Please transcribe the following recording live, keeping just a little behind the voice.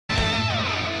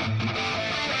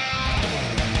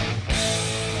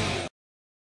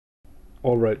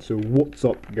Alright, so what's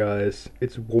up guys?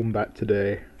 It's Wombat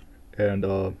today, and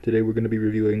today we're gonna be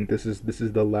reviewing this is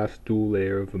the last dual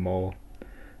layer of them all.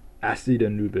 Acid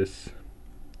Anubis.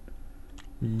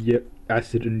 Yep,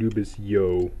 Acid Anubis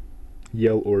Yell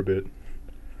Orbit.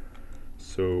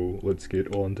 So let's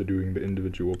get on to doing the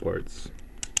individual parts.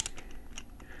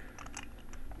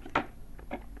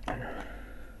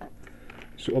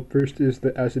 So up first is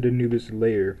the Acid Anubis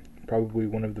layer, probably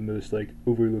one of the most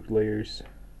overlooked layers.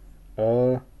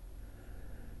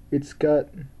 It's got,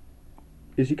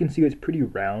 as you can see, it's pretty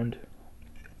round,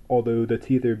 although the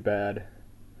teeth are bad.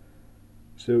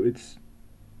 So it's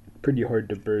pretty hard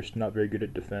to burst, not very good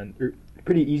at defense, or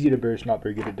pretty easy to burst, not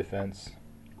very good at defense.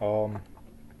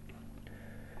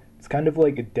 It's kind of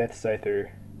like a Death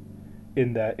Scyther,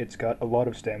 in that it's got a lot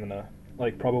of stamina,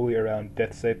 like probably around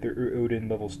Death Scyther or Odin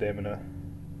level stamina,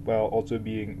 while also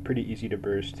being pretty easy to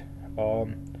burst.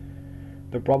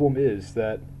 The problem is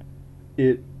that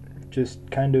it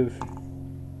just kind of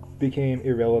became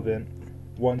irrelevant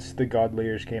once the god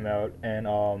layers came out, and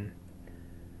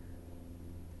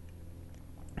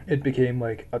it became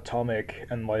like atomic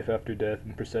and life after death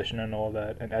and procession and all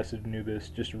that, and acid Anubis,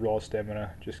 just raw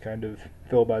stamina, just kind of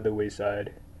fell by the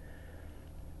wayside.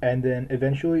 And then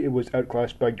eventually it was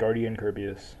outclassed by Guardian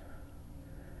Kirbyus,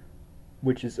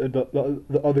 which is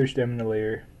the other stamina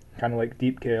layer, kind of like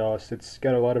Deep Chaos. It's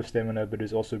got a lot of stamina but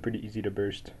is also pretty easy to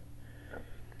burst.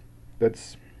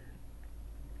 That's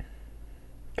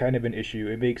kind of an issue.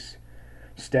 It makes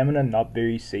stamina not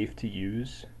very safe to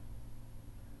use,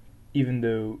 even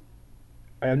though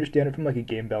I understand it from like a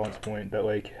game balance point that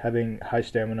like having high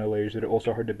stamina layers that are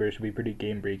also hard to burst would be pretty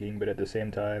game breaking, but at the same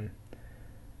time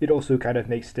it also kind of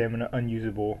makes stamina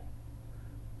unusable,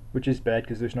 which is bad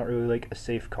because there's not really like a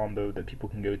safe combo that people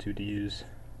can go to use.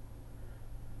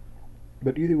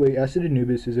 But either way, Acid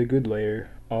Anubis is a good layer.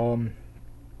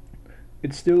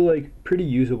 It's still like pretty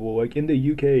usable. Like in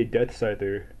the UK, Death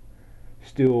Scyther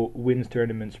still wins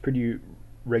tournaments pretty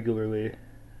regularly,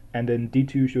 and then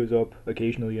D2 shows up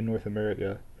occasionally in North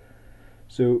America.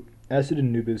 So Acid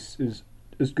Anubis is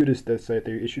as good as Death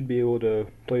Scyther. It should be able to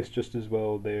place just as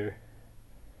well there.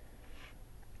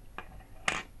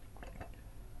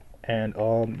 And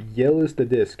Yell is the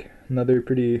disc, another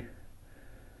pretty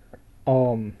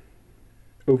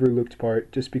overlooked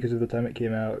part just because of the time it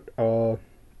came out.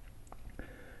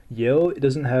 Yell, it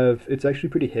doesn't have, it's actually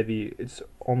pretty heavy. It's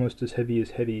almost as heavy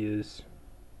as heavy is,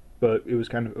 but it was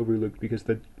kind of overlooked because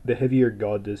the heavier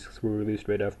god discs were released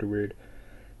right afterward.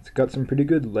 It's got some pretty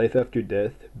good life after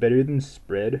death, better than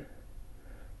Spread.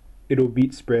 It'll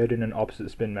beat Spread in an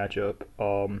opposite spin matchup.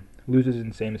 Loses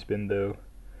in same spin though.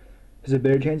 Has a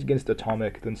better chance against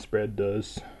Atomic than Spread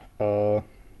does.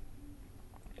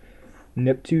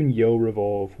 Neptune Yell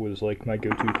Revolve was like my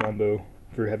go-to combo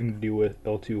for having to deal with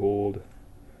L2 hold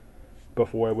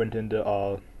before I went into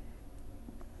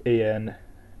AN,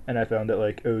 and I found that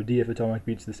like, oh, DF Atomic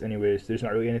beats this anyways. There's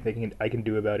not really anything I can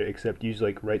do about it except use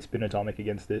like right spin Atomic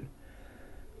against it.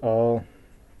 But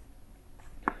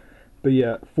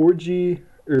yeah, 4G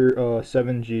or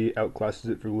 7G outclasses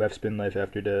it for left spin life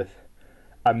after death.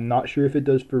 I'm not sure if it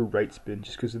does for right spin,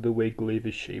 just because of the way Glaive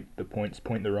is shaped. The points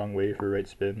point the wrong way for right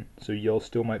spin, so Yell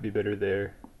still might be better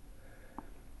there.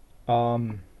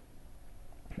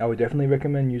 I would definitely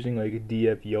recommend using like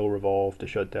DF Yell Revolve to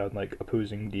shut down like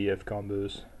opposing DF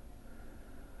combos.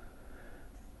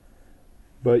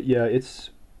 But yeah, it's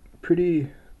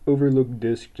pretty overlooked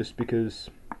disc just because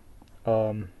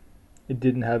it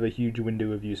didn't have a huge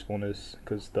window of usefulness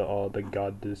because the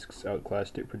god discs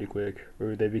outclassed it pretty quick,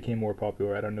 or they became more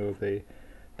popular. I don't know if they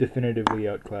definitively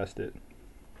outclassed it.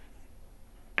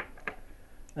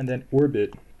 And then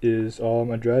Orbit is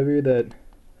a driver that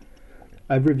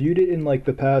I've reviewed it in like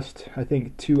the past, I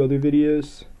think, 2 other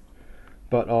videos,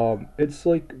 but it's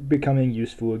like becoming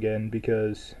useful again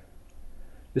because,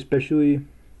 especially,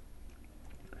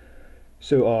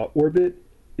 so Orbit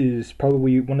is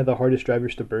probably one of the hardest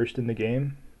drivers to burst in the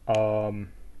game,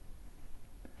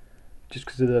 just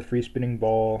because of the free spinning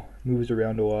ball, moves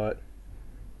around a lot,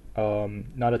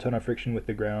 not a ton of friction with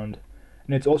the ground,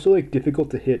 and it's also like difficult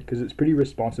to hit because it's pretty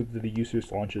responsive to the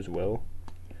user's launch as well.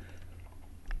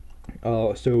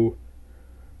 So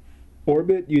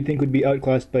Orbit you'd think would be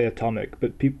outclassed by Atomic,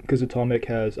 but because Atomic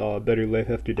has better life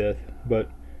after death, but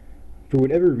for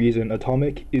whatever reason,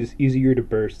 Atomic is easier to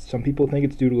burst. Some people think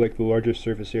it's due to like the larger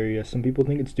surface area. Some people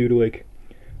think it's due to like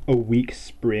a weak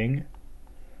spring,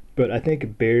 but I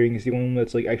think Bearing is the only one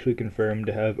that's like actually confirmed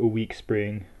to have a weak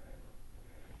spring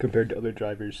compared to other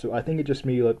drivers. So I think it just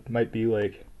might be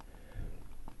like,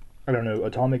 I don't know,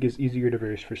 Atomic is easier to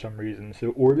burst for some reason.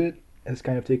 So Orbit has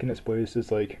kind of taken its place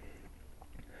as like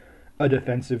a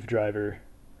defensive driver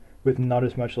with not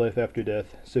as much life after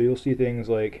death. So you'll see things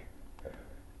like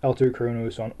Alter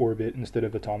Chronos on orbit instead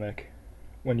of atomic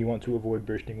when you want to avoid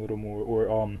bursting a little more,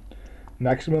 or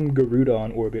Maximum Garuda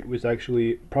on orbit was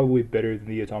actually probably better than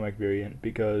the atomic variant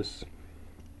because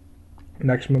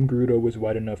Maximum Garuda was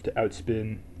wide enough to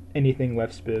outspin anything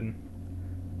left spin,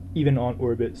 even on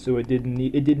orbit, so it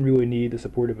didn't really need the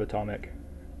support of atomic.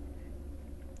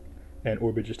 And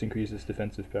orbit just increases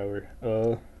defensive power.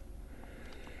 A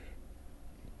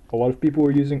lot of people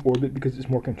are using orbit because it's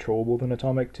more controllable than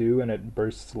atomic too, and it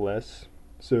bursts less.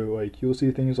 So like you'll see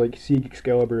things like Siege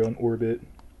Excalibur on orbit,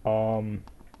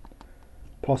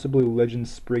 possibly Legend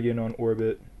Spriggan on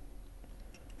orbit,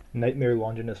 Nightmare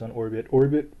Longinus on orbit.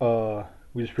 Orbit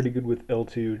was pretty good with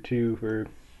L2 too for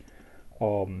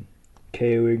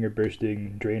KOing or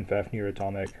bursting Drain Fafnir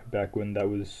Atomic back when that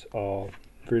was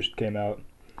first came out.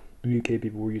 The UK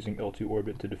people were using L2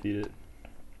 orbit to defeat it.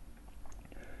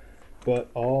 But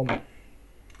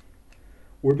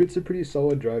orbit's a pretty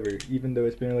solid driver, even though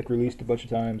it's been like released a bunch of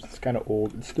times. It's kind of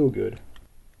old. It's still good.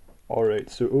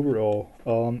 Alright, so overall,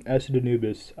 Acid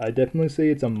Anubis, I definitely say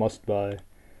it's a must-buy.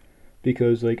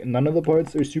 Because, like, none of the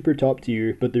parts are super top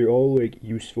tier, but they're all, like,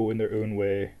 useful in their own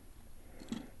way.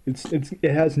 It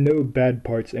has no bad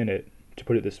parts in it, to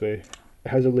put it this way. It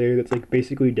has a layer that's, like,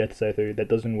 basically Death Scyther that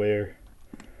doesn't wear.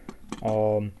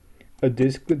 A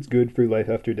disc that's good for life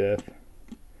after death,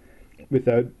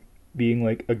 without being,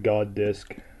 like, a god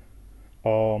disc.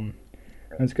 And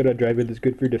it's got a driver that's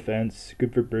good for defense,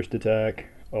 good for burst attack,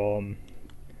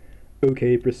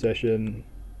 okay procession.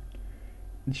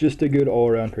 It's just a good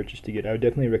all-around purchase to get. I would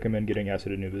definitely recommend getting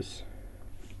Acid Anubis.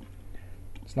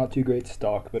 It's not too great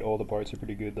stock, but all the parts are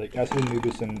pretty good. Like Acid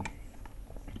Anubis and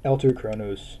Alter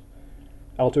Chronos.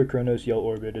 Alter Chronos Yell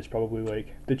Orbit is probably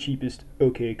like the cheapest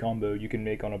okay combo you can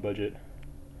make on a budget.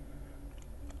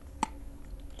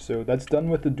 So that's done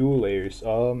with the dual layers.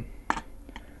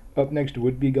 Up next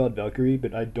would be God Valkyrie,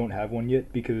 but I don't have one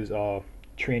yet because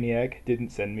Trainiac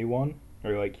didn't send me one,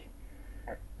 or like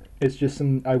it's just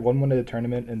I won one at a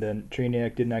tournament and then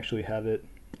Trainiac didn't actually have it,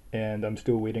 and I'm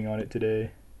still waiting on it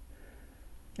today.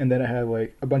 And then I have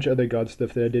like a bunch of other god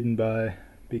stuff that I didn't buy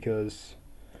because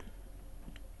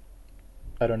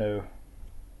I don't know,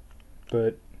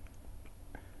 but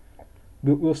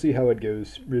we'll see how it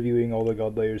goes, reviewing all the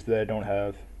god layers that I don't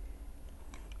have,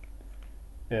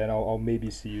 and I'll maybe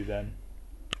see you then.